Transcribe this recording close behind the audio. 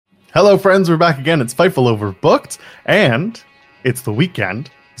Hello, friends. We're back again. It's Fightful Overbooked, and it's the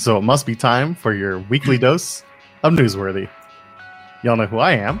weekend, so it must be time for your weekly dose of Newsworthy. Y'all know who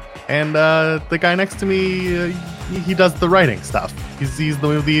I am, and the guy next to me, he does the writing stuff. He's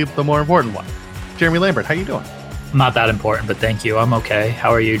the more important one. Jeremy Lambert, how you doing? I'm not that important, but thank you. I'm okay.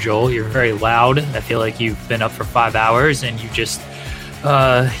 How are you, Joel? You're very loud. I feel like you've been up for 5 hours, and you just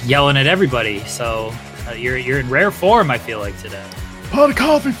yelling at everybody. So you're in rare form, I feel like, today. Pot of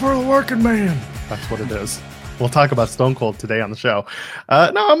coffee for the working man. That's what it is. We'll talk about Stone Cold today on the show.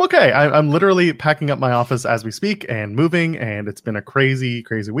 No, I'm okay. I'm literally packing up my office as we speak and moving, and it's been a crazy,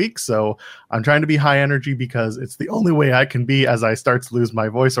 crazy week. So I'm trying to be high energy because it's the only way I can be as I start to lose my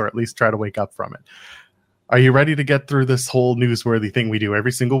voice, or at least try to wake up from it. Are you ready to get through this whole newsworthy thing we do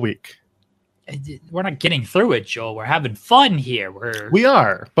every single week? We're not getting through it, Joel. We're having fun here. We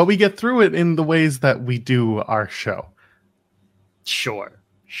are, but we get through it in the ways that we do our show. Sure.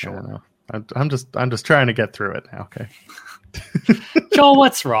 I'm just trying to get through it now. Okay. Joel,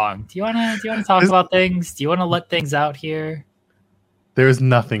 what's wrong? Do you wanna talk about things? Do you want to let things out here? There is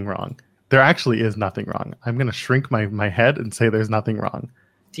nothing wrong. There actually is nothing wrong. I'm gonna shrink my head and say there's nothing wrong.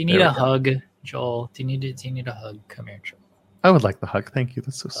 Do you need a hug, Joel? Do you need a hug? Come here, Joel. I would like the hug. Thank you.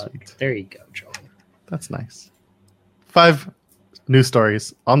 That's so sweet. There you go, Joel. That's nice. 5 news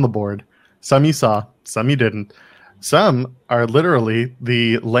stories on the board. Some you saw, some you didn't. Some are literally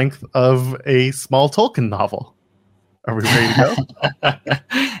the length of a small Tolkien novel. Are we ready to go?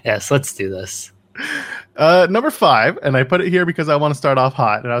 Yes, let's do this. Number 5, and I put it here because I want to start off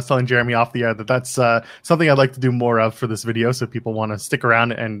hot. And I was telling Jeremy off the air that that's something I'd like to do more of for this video, so people want to stick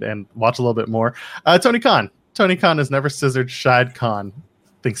around and watch a little bit more. Tony Khan. Tony Khan has never scissored Shad Khan.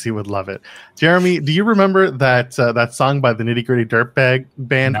 Thinks he would love it. Jeremy, do you remember that song by the Nitty Gritty Dirtbag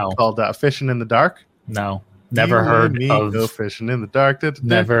Band called "Fishing in the Dark"? No. Never heard of Go fishing in the dark.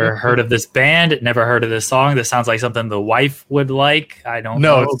 Never heard of this band. Never heard of this song. This sounds like something the wife would like. I don't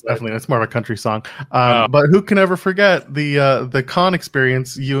know. No, it's more of a country song. But who can ever forget the con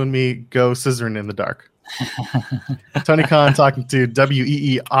experience? You and me go scissoring in the dark. Tony Khan talking to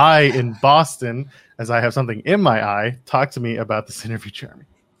WEEI in Boston. As I have something in my eye. Talk to me about this interview, Jeremy.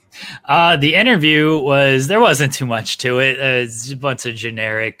 The interview there wasn't too much to it. It's a bunch of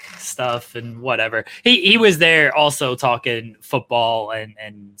generic stuff and whatever. He was there also talking football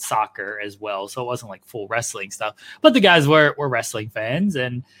and soccer as well. So it wasn't like full wrestling stuff, but the guys were wrestling fans,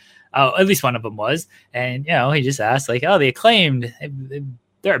 and at least one of them was. And, he just asked like, the Acclaimed,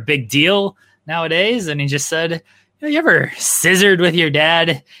 they're a big deal nowadays. And he just said, you ever scissored with your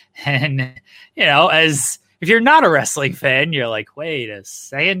dad? And, if you're not a wrestling fan, you're like, wait a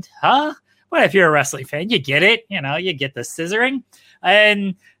second, huh? But if you're a wrestling fan, you get it. You get the scissoring.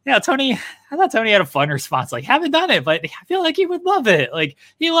 And, I thought Tony had a fun response. Like, haven't done it, but I feel like he would love it. Like,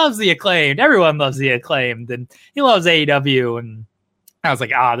 he loves the Acclaimed. Everyone loves the Acclaimed. And he loves AEW. And I was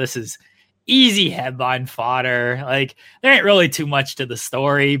like, this is easy headline fodder. Like, there ain't really too much to the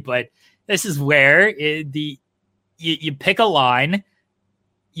story, but this is where you pick a line,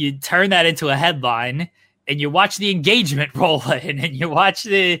 you turn that into a headline, and you watch the engagement roll in, and you watch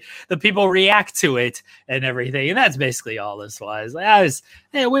the people react to it and everything. And that's basically all this was.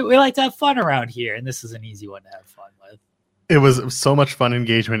 We like to have fun around here, and this is an easy one to have fun with. It was so much fun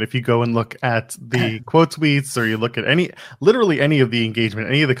engagement. If you go and look at the quote tweets, or you look at literally any of the engagement,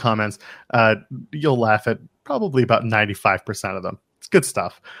 any of the comments, you'll laugh at probably about 95% of them. It's good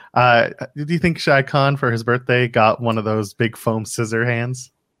stuff. Do you think Shad Khan for his birthday got one of those big foam scissor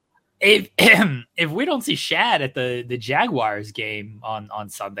hands? If we don't see Shad at the Jaguars game on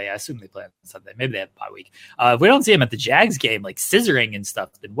Sunday, I assume they play on Sunday. Maybe they have a bye week. If we don't see him at the Jags game, like scissoring and stuff,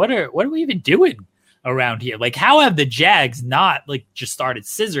 then what are we even doing around here? Like, how have the Jags not like just started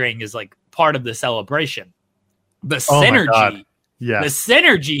scissoring as like part of the celebration? The synergy. Yeah. The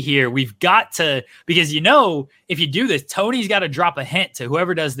synergy here, we've got to, because if you do this, Tony's got to drop a hint to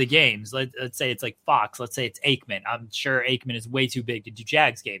whoever does the games. Let's say it's like Fox. Let's say it's Aikman. I'm sure Aikman is way too big to do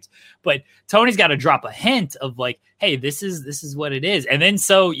Jags games, but Tony's got to drop a hint of like, hey, this is what it is. And then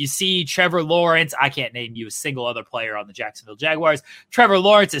so you see Trevor Lawrence. I can't name you a single other player on the Jacksonville Jaguars. Trevor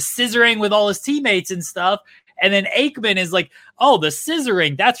Lawrence is scissoring with all his teammates and stuff. And then Aikman is like, oh, the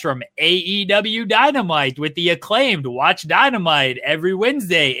scissoring, that's from AEW Dynamite with the Acclaimed. Watch Dynamite every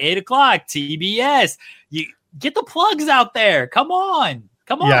Wednesday, 8 o'clock, TBS. You get the plugs out there. Come on,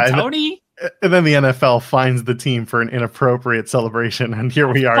 Tony. And then the NFL finds the team for an inappropriate celebration. And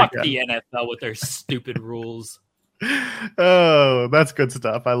here we are. Fuck again. The NFL with their stupid rules. Oh, that's good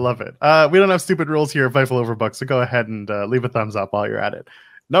stuff. I love it. We don't have stupid rules here at Fightful Overbooked, so go ahead and leave a thumbs up while you're at it.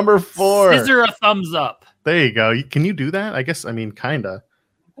 Number 4. Scissor a thumbs up. There you go. Can you do that? I guess, kinda.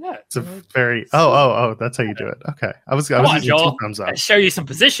 It's a very oh. That's how you do it. Okay, I was using Joel. 2 thumbs up. I show you some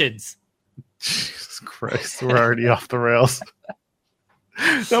positions. Jesus Christ, we're already off the rails.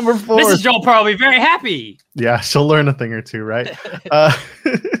 Number 4. Mrs. Joel probably very happy. Yeah, she'll learn a thing or two, right?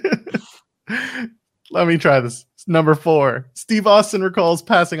 Let me try this. Number 4. Steve Austin recalls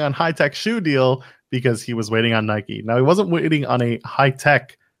passing on high-tech shoe deal because he was waiting on Nike. Now, he wasn't waiting on a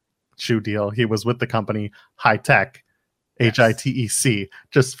high-tech shoe deal. He was with the company High-Tech, HITEC,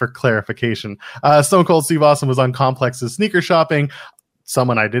 just for clarification. Stone Cold Steve Austin was on Complex's sneaker shopping.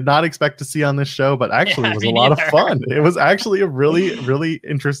 Someone I did not expect to see on this show, but actually was a lot of fun. It was actually a really, really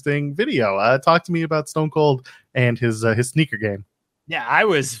interesting video. Talk to me about Stone Cold and his sneaker game. Yeah, I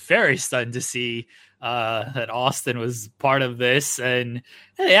was very stunned to see that Austin was part of this. And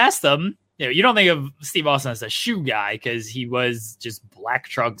they asked him, you don't think of Steve Austin as a shoe guy because he was just black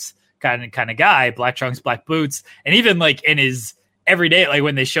trunks kind of guy, black trunks, black boots. And even like in his everyday, like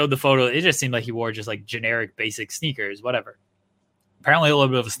when they showed the photo, it just seemed like he wore just like generic basic sneakers, whatever. Apparently a little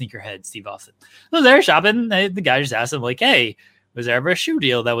bit of a sneakerhead, Steve Austin. So they're shopping. The guy just asked him like, hey, was there ever a shoe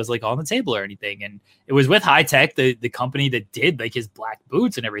deal that was like on the table or anything? And it was with High-Tech, the company that did like his black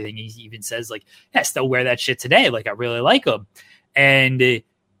boots and everything. He even says like, yeah, I still wear that shit today. Like I really like them. And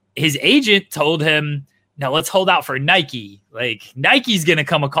his agent told him, now let's hold out for Nike. Like Nike's going to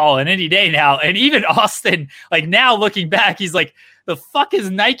come a call in any day now. And even Austin, like now looking back, he's like, the fuck is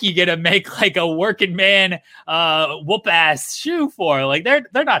Nike going to make like a working man whoop ass shoe for? Like they're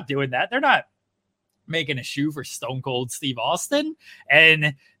not doing that. They're not making a shoe for Stone Cold Steve Austin.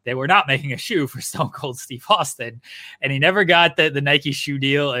 And they were not making a shoe for Stone Cold Steve Austin. And he never got the Nike shoe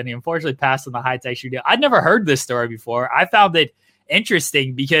deal. And he unfortunately passed on the High-Tech shoe deal. I'd never heard this story before. I found it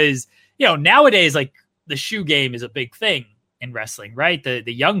interesting because, nowadays, like the shoe game is a big thing in wrestling, right? The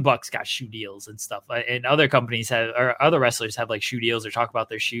Young Bucks got shoe deals and stuff, and other companies have, or other wrestlers have like shoe deals or talk about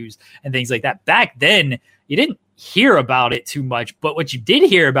their shoes and things like that. Back then, you didn't hear about it too much, but what you did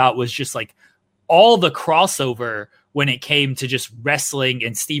hear about was just like all the crossover when it came to just wrestling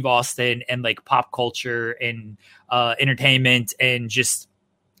and Steve Austin and like pop culture and entertainment and just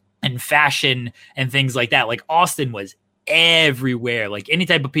and fashion and things like that. Like Austin was everywhere, like any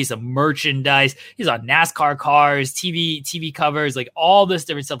type of piece of merchandise. He's on NASCAR cars, TV covers, like all this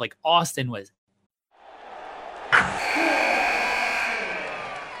different stuff. Like Austin was.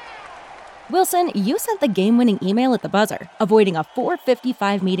 Wilson, you sent the game-winning email at the buzzer, avoiding a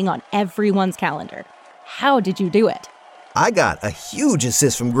 4:55 meeting on everyone's calendar. How did you do it? I got a huge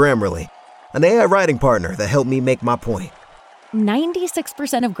assist from Grammarly, an AI writing partner that helped me make my point.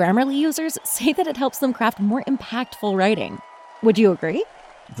 96% of Grammarly users say that it helps them craft more impactful writing. Would you agree?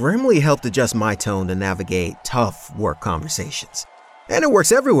 Grammarly helped adjust my tone to navigate tough work conversations. And it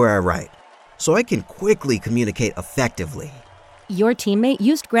works everywhere I write, so I can quickly communicate effectively. Your teammate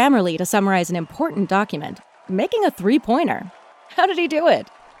used Grammarly to summarize an important document, making a 3-pointer. How did he do it?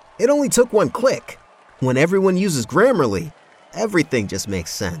 It only took one click. When everyone uses Grammarly, everything just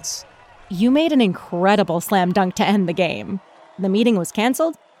makes sense. You made an incredible slam dunk to end the game. The meeting was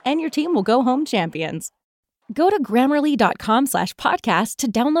canceled, and your team will go home champions. Go to Grammarly.com/podcast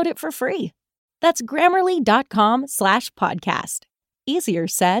to download it for free. That's Grammarly.com/podcast. Easier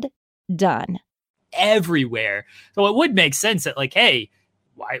said, done. Everywhere. So it would make sense that like, hey,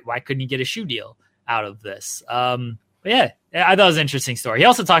 why couldn't you get a shoe deal out of this? But yeah, I thought it was an interesting story. He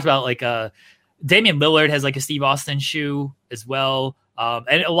also talked about like Damian Lillard has like a Steve Austin shoe as well.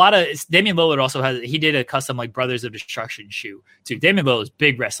 And a lot of Damian Lillard also he did a custom like Brothers of Destruction shoe too. Damian Lillard's a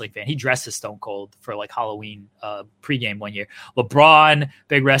big wrestling fan. He dressed as Stone Cold for like Halloween pregame one year. LeBron,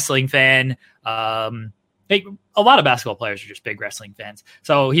 big wrestling fan. A lot of basketball players are just big wrestling fans.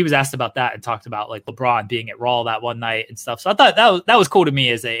 So he was asked about that and talked about like LeBron being at Raw that one night and stuff. So I thought that was cool to me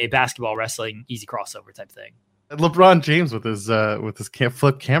as a basketball wrestling easy crossover type thing. And LeBron James with his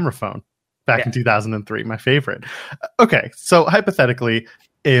flip camera phone back in 2003, my favorite. Okay, so hypothetically,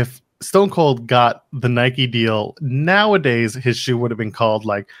 if Stone Cold got the Nike deal, nowadays his shoe would have been called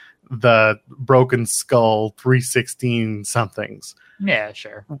like the Broken Skull 316 somethings. Yeah,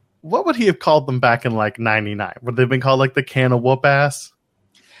 sure. What would he have called them back in like 99? Would they have been called like the Can of Whoop Ass?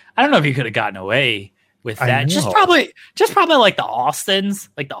 I don't know if he could have gotten away with that. Just probably like the Austins,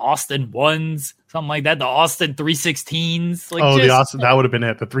 like the Austin ones, something like that. The Austin 316s. Like the Austin, that would have been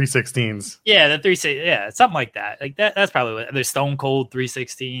it. The 316s. Yeah, the 316. Yeah, something like that. Like that's probably what the Stone Cold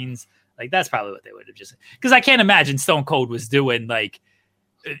 316s. Like that's probably what they would have just. Because I can't imagine Stone Cold was doing like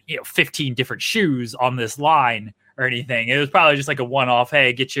 15 different shoes on this line or anything. It was probably just like a one-off.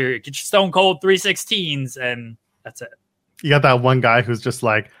 Hey, get your Stone Cold 316s, and that's it. You got that one guy who's just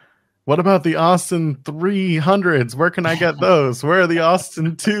like, What about the Austin 300s? Where can I get those? Where are the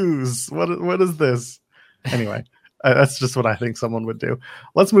Austin 2s? What is this? Anyway, that's just what I think someone would do.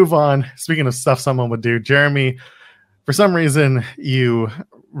 Let's move on. Speaking of stuff someone would do, Jeremy, for some reason, you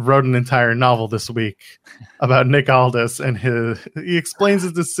wrote an entire novel this week about Nick Aldis, and he explains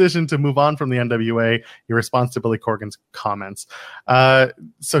his decision to move on from the NWA. He responds to Billy Corgan's comments.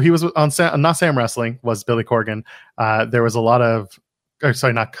 So he was on Not Sam Wrestling, was Billy Corgan. There was a lot of,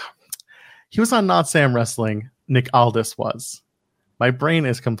 he was on Not Sam Wrestling. Nick Aldis was. My brain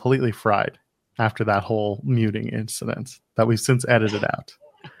is completely fried after that whole muting incident that we've since edited out.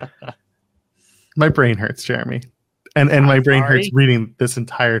 My brain hurts, Jeremy. And my brain hurts reading this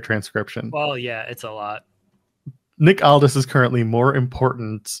entire transcription. Well, yeah, it's a lot. Nick Aldis is currently more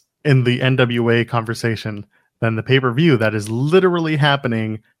important in the NWA conversation than the pay-per-view that is literally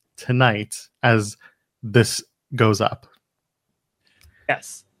happening tonight as this goes up.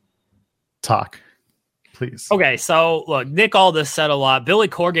 Yes. Talk, please. Okay, so look, Nick Aldis said a lot. Billy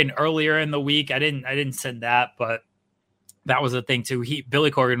Corgan earlier in the week, I didn't send that, but that was a thing too. Billy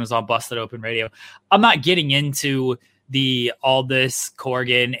Corgan was on Busted Open Radio. I'm not getting into the Aldis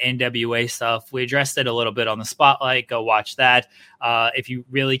Corgan NWA stuff. We addressed it a little bit on the Spotlight. Go watch that. If you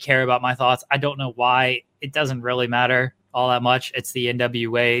really care about my thoughts, I don't know why. It doesn't really matter all that much. It's the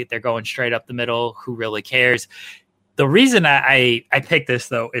NWA. They're going straight up the middle. Who really cares? The reason I picked this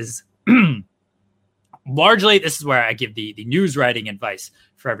though is largely this is where I give the news writing advice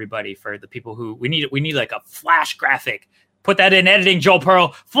for everybody, for the people who we need like a flash graphic. Put that in editing, Joel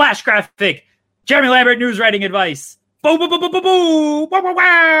Pearl. Flash graphic. Jeremy Lambert, news writing advice. Boo, boo, boo, boo, boo, boo. Wow, wow,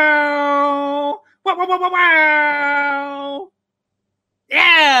 wow. Wow, wow, wow, wow, wow.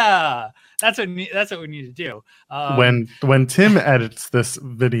 Yeah. That's what we need to do. When Tim edits this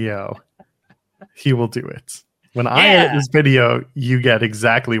video, he will do it. When I edit this video, you get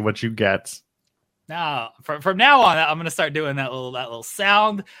exactly what you get. Now, from now on, I'm going to start doing that little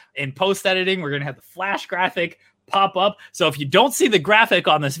sound in post editing. We're going to have the flash graphic pop up. So if you don't see the graphic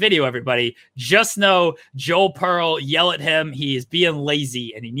on this video, everybody, just know Joel Pearl, yell at him. He is being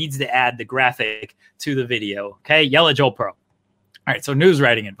lazy and he needs to add the graphic to the video. Okay. Yell at Joel Pearl. All right. So news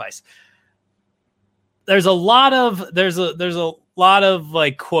writing advice. There's a lot of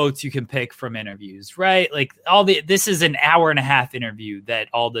like quotes you can pick from interviews, right? Like this is an hour and a half interview that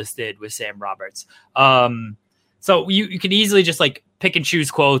Aldis did with Sam Roberts. So you can easily just like pick and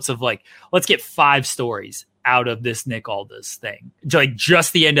choose quotes of like, let's get 5 stories out of this Nick Aldis thing, like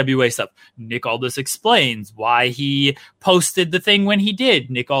just the NWA stuff. Nick Aldis explains why he posted the thing when he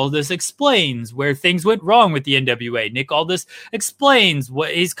did. Nick Aldis explains where things went wrong with the NWA. Nick Aldis explains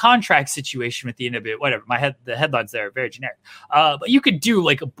what his contract situation with the NWA. Whatever. The headlines there are very generic. But you could do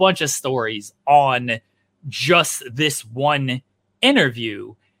like a bunch of stories on just this one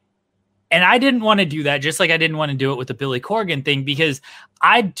interview. And I didn't want to do that, just like I didn't want to do it with the Billy Corgan thing, because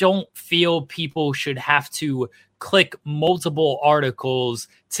I don't feel people should have to click multiple articles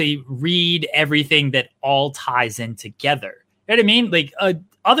to read everything that all ties in together. You know what I mean? Like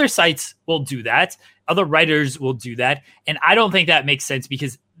other sites will do that. Other writers will do that. And I don't think that makes sense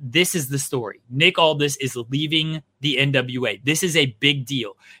because this is the story. Nick Aldis is leaving the NWA. This is a big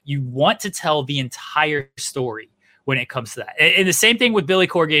deal. You want to tell the entire story when it comes to that. And the same thing with Billy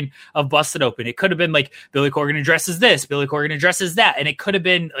Corgan of Busted Open. It could have been like Billy Corgan addresses this, Billy Corgan addresses that. And it could have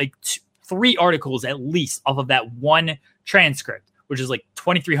been like 3 articles at least off of that one transcript, which is like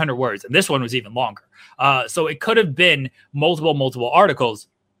 2,300 words. And this one was even longer. So it could have been multiple articles.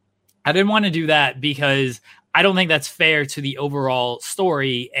 I didn't want to do that because I don't think that's fair to the overall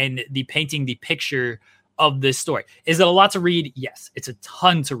story and the painting the picture of this story. Is it a lot to read? Yes, it's a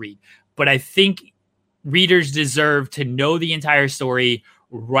ton to read. But I think readers deserve to know the entire story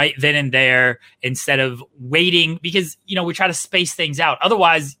right then and there instead of waiting, because, you know, we try to space things out.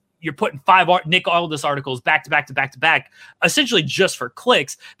 Otherwise, you're putting 5 Nick Aldis articles back to back, essentially just for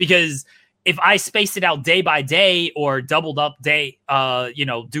clicks. Because if I spaced it out day by day or doubled up day,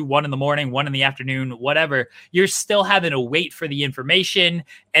 do 1 in the morning, 1 in the afternoon, whatever, you're still having to wait for the information.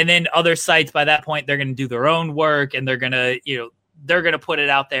 And then other sites by that point, they're going to do their own work and they're going to put it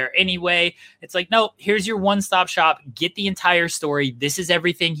out there anyway. It's like, no, here's your one-stop shop. Get the entire story. This is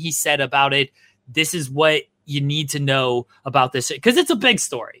everything he said about it. This is what you need to know about this, because it's a big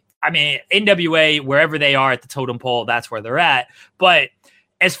story. I mean, NWA, wherever they are at the totem pole, that's where they're at. But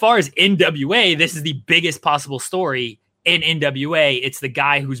as far as NWA, this is the biggest possible story in NWA. It's the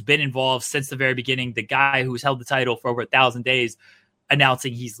guy who's been involved since the very beginning, the guy who's held the title for over 1,000 days,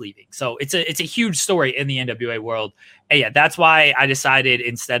 announcing he's leaving. So it's a huge story in the NWA world. And yeah, that's why I decided,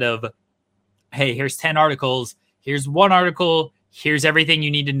 instead of, hey, here's 10 articles, here's 1 article, Here's everything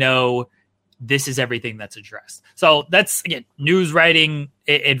you need to know. This is everything that's addressed. So that's, again, news writing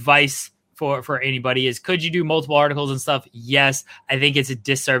advice for anybody is, could you do multiple articles and stuff? Yes. I think it's a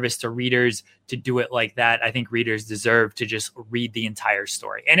disservice to readers to do it like that. I think readers deserve to just read the entire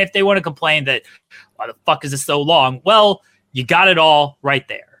story. And if they want to complain that, why the fuck is this so long? Well, you got it all right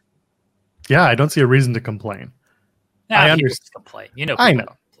there. Yeah, I don't see a reason to complain. Now, I understand. Complain. I know.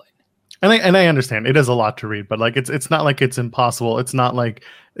 And I understand it is a lot to read, but like it's not like it's impossible. It's not like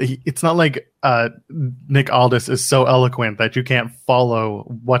Nick Aldis is so eloquent that you can't follow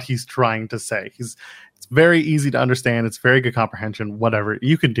what he's trying to say. It's very easy to understand. It's very good comprehension. Whatever,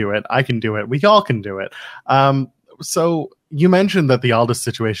 you can do it. I can do it. We all can do it. So you mentioned that the Aldis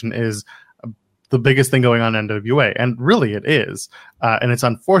situation is the biggest thing going on in NWA, and really it is. And it's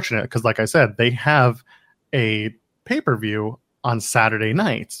unfortunate because, like I said, they have a pay-per-view on Saturday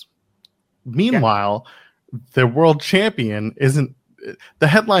nights. Meanwhile, the world champion isn't. The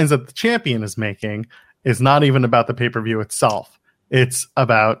headlines that the champion is making is not even about the pay-per-view itself. It's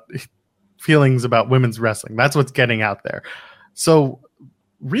about feelings about women's wrestling. That's what's getting out there. So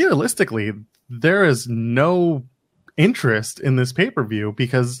realistically, there is no interest in this pay-per-view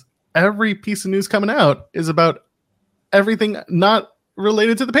because every piece of news coming out is about everything not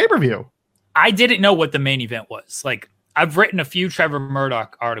related to the pay-per-view. I didn't know what the main event was. Like, I've written a few Trevor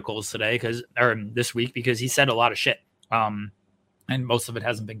Murdoch articles today or this week because he said a lot of shit. And most of it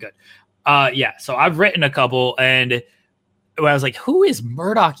hasn't been good. So I've written a couple, and I was like, who is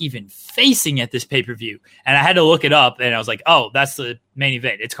Murdoch even facing at this pay-per-view? And I had to look it up, and I was like, oh, that's the main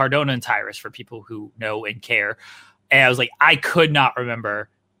event. It's Cardona and Tyrus for people who know and care. And I was like, I could not remember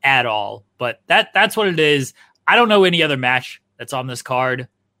at all, but that's what it is. I don't know any other match that's on this card.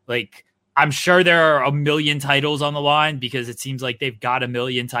 Like, I'm sure there are a million titles on the line because it seems like they've got a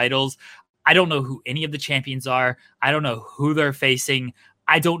million titles. I don't know who any of the champions are. I don't know who they're facing.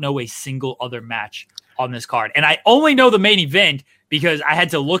 I don't know a single other match on this card. And I only know the main event because I had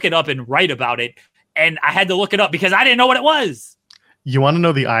to look it up and write about it. And I had to look it up because I didn't know what it was. You want to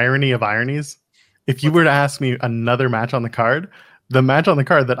know the irony of ironies? If you were to ask me another match on the card, the match on the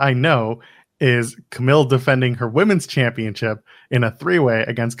card that I know is Camille defending her women's championship in a 3-way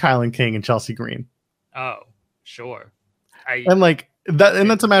against Kylan King and Chelsea Green. Oh, sure.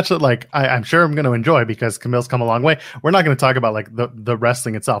 That's a match that like I'm sure I'm going to enjoy because Camille's come a long way. We're not going to talk about like the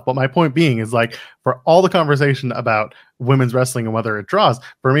wrestling itself, but my point being is like for all the conversation about women's wrestling and whether it draws,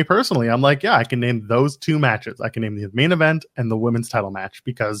 for me personally, I'm like, yeah, I can name those two matches. I can name the main event and the women's title match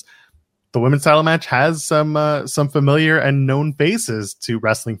because the women's title match has some familiar and known faces to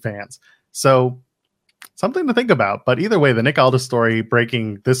wrestling fans. So something to think about. But either way, the Nick Aldis story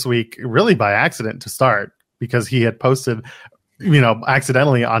breaking this week really by accident to start because he had posted,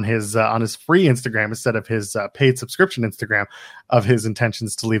 accidentally on his free Instagram instead of his paid subscription Instagram of his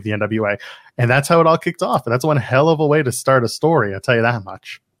intentions to leave the NWA. And that's how it all kicked off. And that's one hell of a way to start a story. I'll tell you that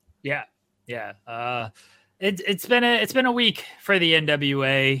much. Yeah. It's been a week for the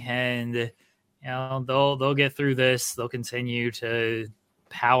NWA, and they'll get through this. They'll continue to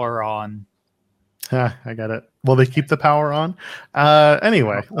power on. I got it. Will they keep the power on?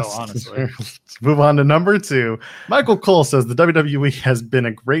 Anyway, honestly, let's move on to number 2. Michael Cole says the WWE has been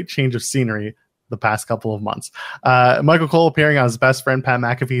a great change of scenery the past couple of months. Michael Cole appearing on his best friend Pat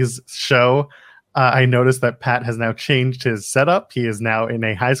McAfee's show. I noticed that Pat has now changed his setup. He is now in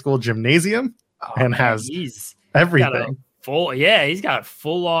a high school gymnasium has everything. He's got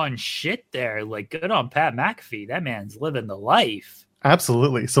full on shit there. Like, good on Pat McAfee. That man's living the life.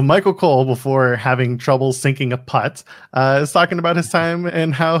 Absolutely. So Michael Cole, before having trouble sinking a putt, is talking about his time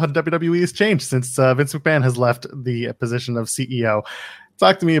and how WWE has changed since Vince McMahon has left the position of CEO.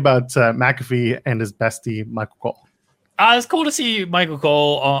 Talk to me about McAfee and his bestie, Michael Cole. It's cool to see Michael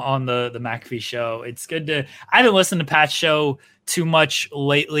Cole on the McAfee show. It's good to. I haven't listened to Pat's show too much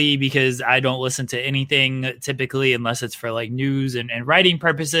lately because I don't listen to anything typically unless it's for like news and writing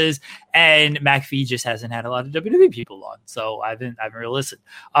purposes. And McAfee just hasn't had a lot of WWE people on, so I haven't really listened.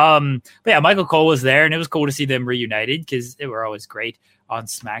 But yeah, Michael Cole was there, and it was cool to see them reunited because they were always great on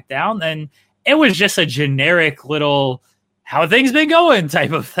SmackDown. And it was just a generic little how things been going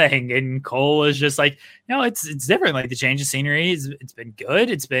type of thing. And Cole is just like, it's different. Like the change of scenery, it's been good.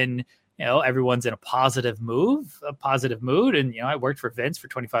 It's been, everyone's in a positive mood. And, I worked for Vince for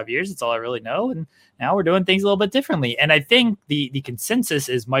 25 years. That's all I really know. And now we're doing things a little bit differently. And I think the consensus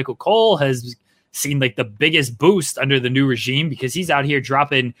is Michael Cole has seen like the biggest boost under the new regime because he's out here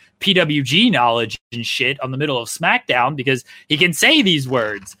dropping PWG knowledge and shit on the middle of SmackDown because he can say these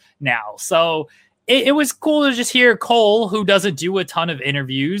words now. So it was cool to just hear Cole, who doesn't do a ton of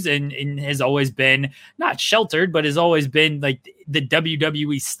interviews and has always been not sheltered, but has always been like the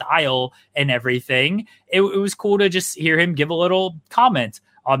WWE style and everything. It was cool to just hear him give a little comment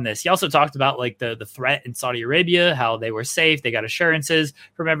on this. He also talked about like the threat in Saudi Arabia, how they were safe, they got assurances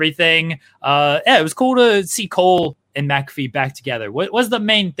from everything. It was cool to see Cole and McAfee back together. What was the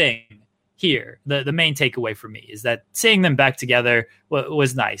main thing here? The main takeaway for me is that seeing them back together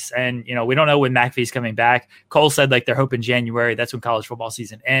was nice. And, we don't know when McAfee's coming back. Cole said like they're hoping January. That's when college football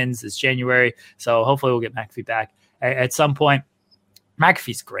season ends, is January. So hopefully we'll get McAfee back at some point.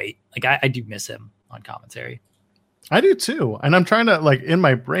 McAfee's great. Like I do miss him on commentary. I do too. And I'm trying to like in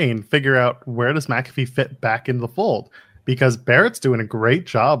my brain figure out where does McAfee fit back into the fold, because Barrett's doing a great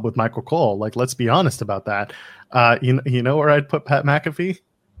job with Michael Cole. Like, let's be honest about that. You know where I'd put Pat McAfee?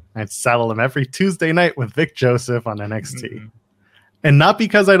 I'd saddle him every Tuesday night with Vic Joseph on NXT. Mm-hmm. And not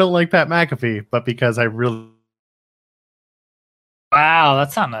because I don't like Pat McAfee, but because I really... Wow,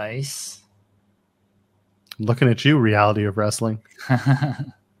 that's not nice. I'm looking at you, reality of wrestling.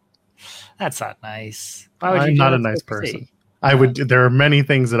 That's not nice. Why would I'm you not a nice person. I would. There are many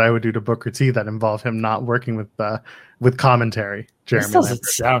things that I would do to Booker T that involve him not working with commentary. Jeremy, this doesn't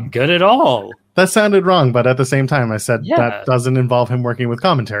sound good at all. That sounded wrong, but at the same time, I said that doesn't involve him working with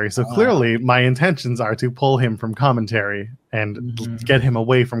commentary. So clearly, my intentions are to pull him from commentary and get him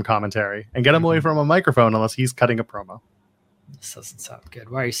away from commentary and get him away from a microphone, unless he's cutting a promo. This doesn't sound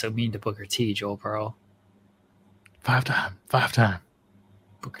good. Why are you so mean to Booker T, Joel Pearl? Five time.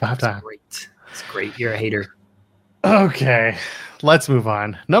 Booker T's great. It's great. You're a hater. Okay, let's move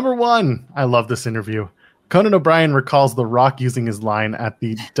on. Number 1, I love this interview. Conan O'Brien recalls The Rock using his line at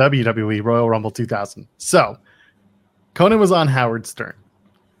the WWE Royal Rumble 2000. So, Conan was on Howard Stern.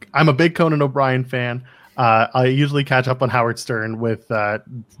 I'm a big Conan O'Brien fan. I usually catch up on Howard Stern with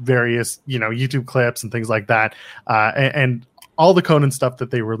various, YouTube clips and things like that. And all the Conan stuff that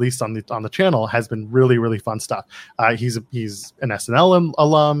they released on the channel has been really, really fun stuff. He's an SNL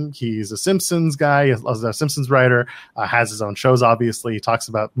alum. He's a Simpsons guy, a Simpsons writer, has his own shows, obviously. He talks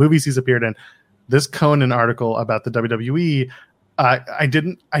about movies he's appeared in. This Conan article about the WWE, I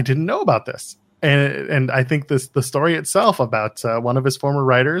didn't know about this. And I think the story itself about one of his former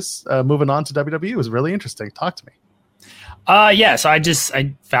writers moving on to WWE was really interesting. Talk to me. So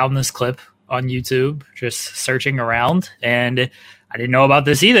I found this clip on YouTube, just searching around, and I didn't know about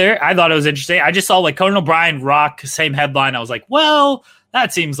this either. I thought it was interesting. I just saw like Conan O'Brien, Rock, same headline. I was like, well,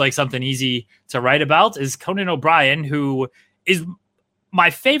 that seems like something easy to write about. Is Conan O'Brien, who is my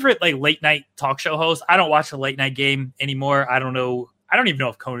favorite like late night talk show host. I don't watch the late night game anymore. I don't even know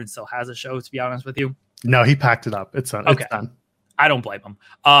if Conan still has a show, to be honest with you. No, he packed it up. It's done. Okay. It's done. I don't blame him.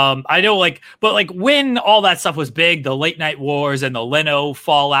 I know but when all that stuff was big, the late night wars and the Leno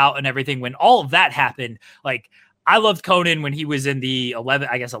fallout and everything, when all of that happened, like I loved Conan when he was in the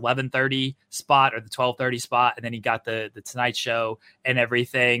 11:30 spot or the 12:30 spot. And then he got the Tonight Show and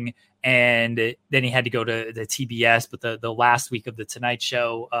everything. And then he had to go to the TBS, but the last week of the Tonight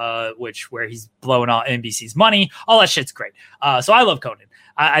Show, where he's blowing all NBC's money, all that shit's great. So I love Conan.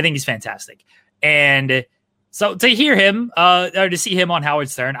 I think he's fantastic. And so to hear him, or to see him on Howard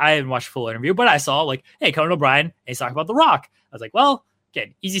Stern, I haven't watched a full interview, but I saw like, hey, Conan O'Brien, and he's talking about The Rock. I was like, well,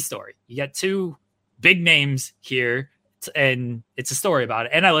 again, easy story. You got 2 big names here, and it's a story about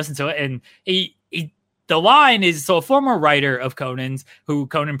it. And I listened to it, and the line is, so a former writer of Conan's, who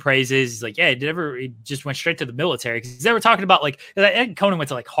Conan praises, he's like, yeah, he just went straight to the military, because they were talking about like, Conan went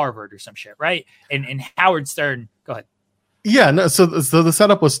to like Harvard or some shit, right? And Howard Stern, go ahead. Yeah, no. So the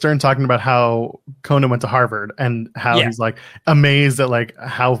setup was Stern talking about how Conan went to Harvard and how he's like amazed at like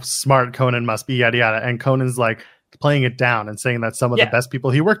how smart Conan must be, yada yada. And Conan's like playing it down and saying that some of the best people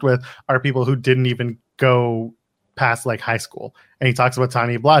he worked with are people who didn't even go past like high school. And he talks about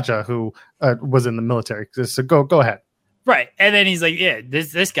Tommy Blacha, who was in the military. So go ahead. Right. And then he's like, yeah,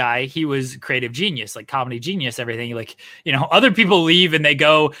 this guy, he was creative genius, like comedy genius, everything. Like, other people leave and they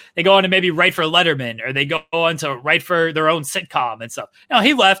go on to maybe write for Letterman, or they go on to write for their own sitcom and stuff.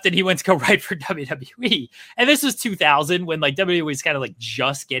 He left and he went to go write for WWE. And this was 2000, when like WWE was kind of like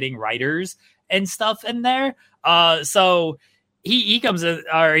just getting writers and stuff in there. So he comes in,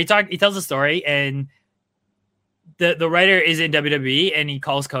 or he tells a story, and the writer is in WWE, and he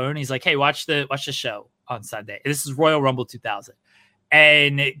calls Conan. He's like, hey, watch the show on Sunday. This is Royal Rumble 2000.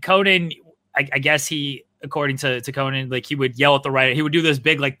 And Conan, I guess according to Conan, like he would yell at the writer. He would do this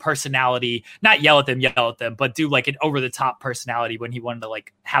big like personality, not yell at them, but do like an over the top personality when he wanted to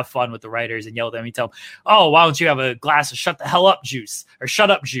like have fun with the writers and yell at them. He'd tell them, oh, why don't you have a glass of shut the hell up juice, or shut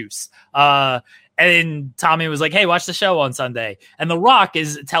up juice? And Tommy was like, hey, watch the show on Sunday. And The Rock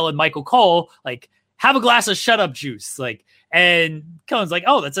is telling Michael Cole, like, have a glass of shut up juice. Like, and Conan's like,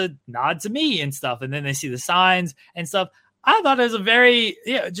 oh, that's a nod to me and stuff. And then they see the signs and stuff. I thought it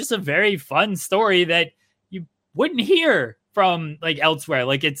was just a very fun story that you wouldn't hear from like elsewhere.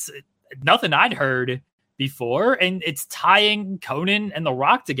 Like, it's nothing I'd heard before, and it's tying Conan and The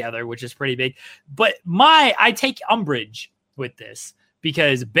Rock together, which is pretty big. But I take umbrage with this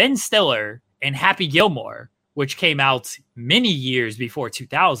because Ben Stiller and Happy Gilmore, which came out many years before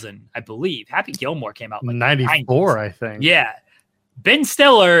 2000, I believe. Happy Gilmore came out like 94, I think. Yeah. Ben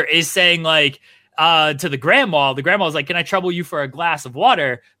Stiller is saying like to the grandma's like, can I trouble you for a glass of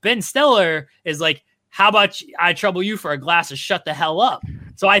water? Ben Stiller is like, how about I trouble you for a glass of shut the hell up?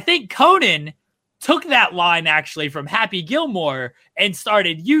 So I think Conan took that line actually from Happy Gilmore and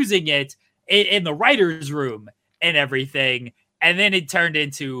started using it in the writer's room and everything. And then it turned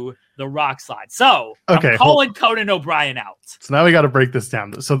into the Rock slide. So I'm calling Conan O'Brien out. So now we got to break this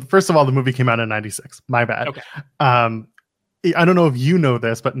down. So first of all, the movie came out in 96. My bad. Okay. I don't know if you know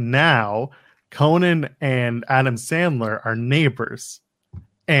this, but now Conan and Adam Sandler are neighbors.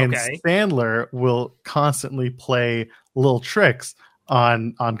 And Sandler will constantly play little tricks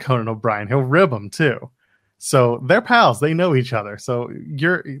on Conan O'Brien. He'll rib him too. So they're pals. They know each other. So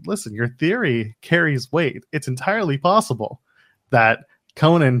your theory carries weight. It's entirely possible that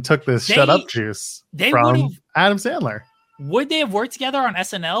Conan took this shut up juice from Adam Sandler. Would they have worked together on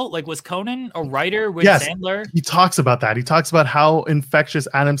SNL? Like, was Conan a writer with Sandler? He talks about that. He talks about how infectious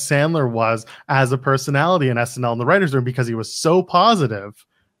Adam Sandler was as a personality in SNL in the writers' room because he was so positive.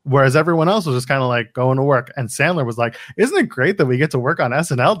 Whereas everyone else was just kind of like going to work. And Sandler was like, isn't it great that we get to work on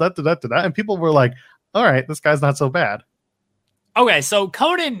SNL? And people were like, all right, this guy's not so bad. Okay, so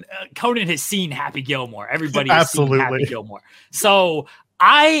Conan has seen Happy Gilmore. Everybody has seen Happy Gilmore. So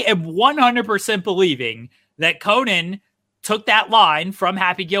I am 100% believing that Conan took that line from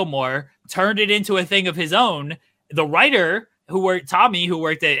Happy Gilmore, turned it into a thing of his own. The writer Tommy, who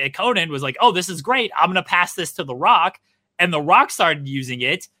worked at Conan, was like, oh, this is great. I'm going to pass this to The Rock. And The Rock started using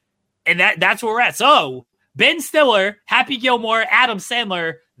it. And that's where we're at. So Ben Stiller, Happy Gilmore, Adam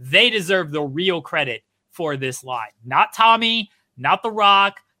Sandler, they deserve the real credit for this line. Not Tommy, not The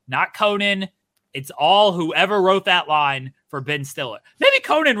Rock, not Conan. It's all whoever wrote that line for Ben Stiller. Maybe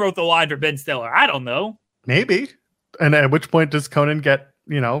Conan wrote the line for Ben Stiller. I don't know. Maybe. And at which point does Conan get,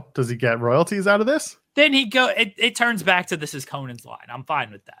 does he get royalties out of this? Then it turns back to this is Conan's line. I'm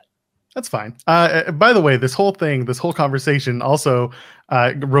fine with that. That's fine. By the way, this whole conversation also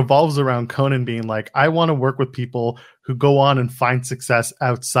revolves around Conan being like, I want to work with people who go on and find success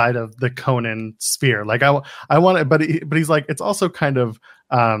outside of the Conan sphere. Like I want it, but he's like, it's also kind of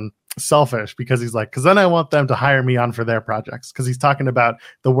selfish because he's like, because then I want them to hire me on for their projects. Because he's talking about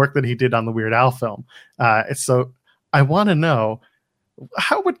the work that he did on the Weird Al film. So I want to know,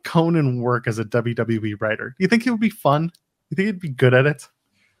 how would Conan work as a WWE writer? Do you think he would be fun? You think he'd be good at it?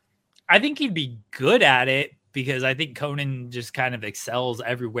 I think he'd be good at it because I think Conan just kind of excels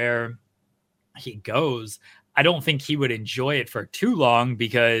everywhere he goes. I don't think he would enjoy it for too long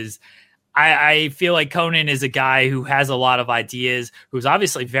because I feel like Conan is a guy who has a lot of ideas, who's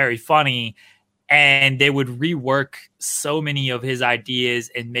obviously very funny, and they would rework so many of his ideas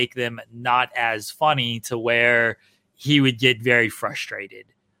and make them not as funny to where he would get very frustrated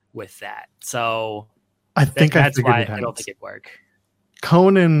with that. So I think that's why I don't think it'd work.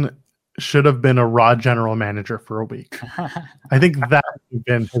 Conan should have been a Raw general manager for a week. I think that would have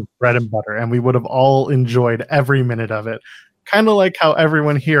been his bread and butter, and we would have all enjoyed every minute of it. Kind of like how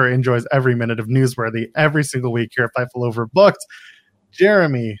everyone here enjoys every minute of Newsworthy every single week here at Fightful Overbooked.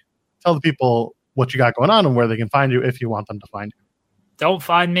 Jeremy, tell the people what you got going on and where they can find you if you want them to find you. Don't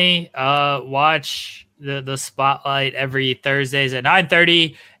find me. Watch the Spotlight every Thursdays at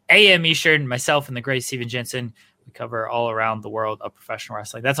 9:30 a.m. Eastern. Myself and the great Steven Jensen. We cover all around the world of professional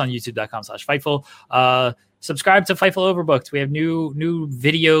wrestling. That's on youtube.com/Fightful. Subscribe to Fightful Overbooked. We have new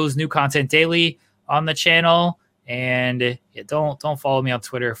videos, new content daily on the channel. And don't follow me on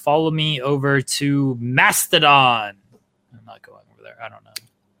Twitter. Follow me over to Mastodon. I'm not going over there. I don't know.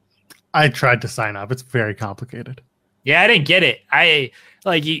 I tried to sign up. It's very complicated. Yeah, I didn't get it.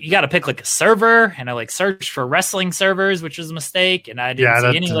 You got to pick like a server, and I searched for wrestling servers, which was a mistake, and I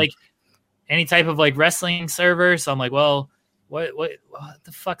didn't see any type of wrestling server. So I'm like, well, what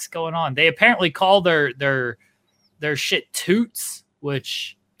the fuck's going on? They apparently call their shit Toots,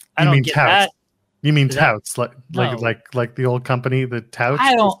 which I don't get touts? That. You mean touts, like the old company, the touts?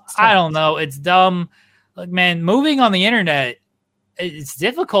 I don't know. It's dumb. Like, man, moving on the internet, it's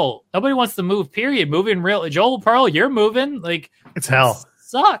difficult. Nobody wants to move. Period. Moving real. Joel Pearl, you're moving. It's hell. It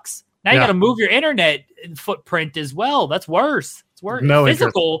sucks. Now you got to move your internet footprint as well. That's worse. It's worse. No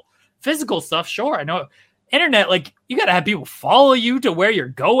Physical stuff, sure. I know. Internet, like, you got to have people follow you to where you're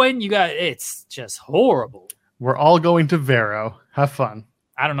going. It's just horrible. We're all going to Vero. Have fun.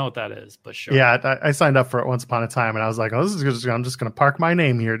 I don't know what that is, but sure. Yeah, I signed up for it once upon a time, and I was like, "Oh, I'm just going to park my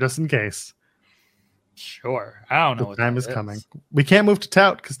name here just in case." Sure, I don't know. The time is coming. We can't move to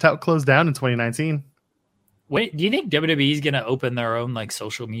Tout because Tout closed down in 2019. Wait, do you think WWE is going to open their own like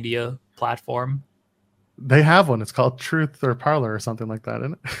social media platform? They have one. It's called Truth or Parlor or something like that,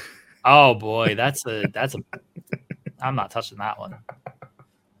 isn't it? Oh boy, that's a. I'm not touching that one.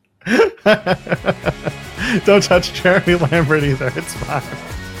 Don't touch Jeremy Lambert either. It's fine.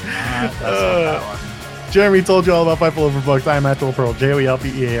 Jeremy told you all about Fightful Overbooked. I'm at Joel Pearl,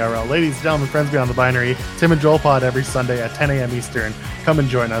 JOELPEARL. Ladies and gentlemen, friends beyond the binary, Tim and Joel pod every Sunday at 10 a.m. Eastern. Come and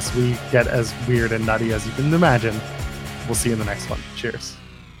join us. We get as weird and nutty as you can imagine. We'll see you in the next one. Cheers.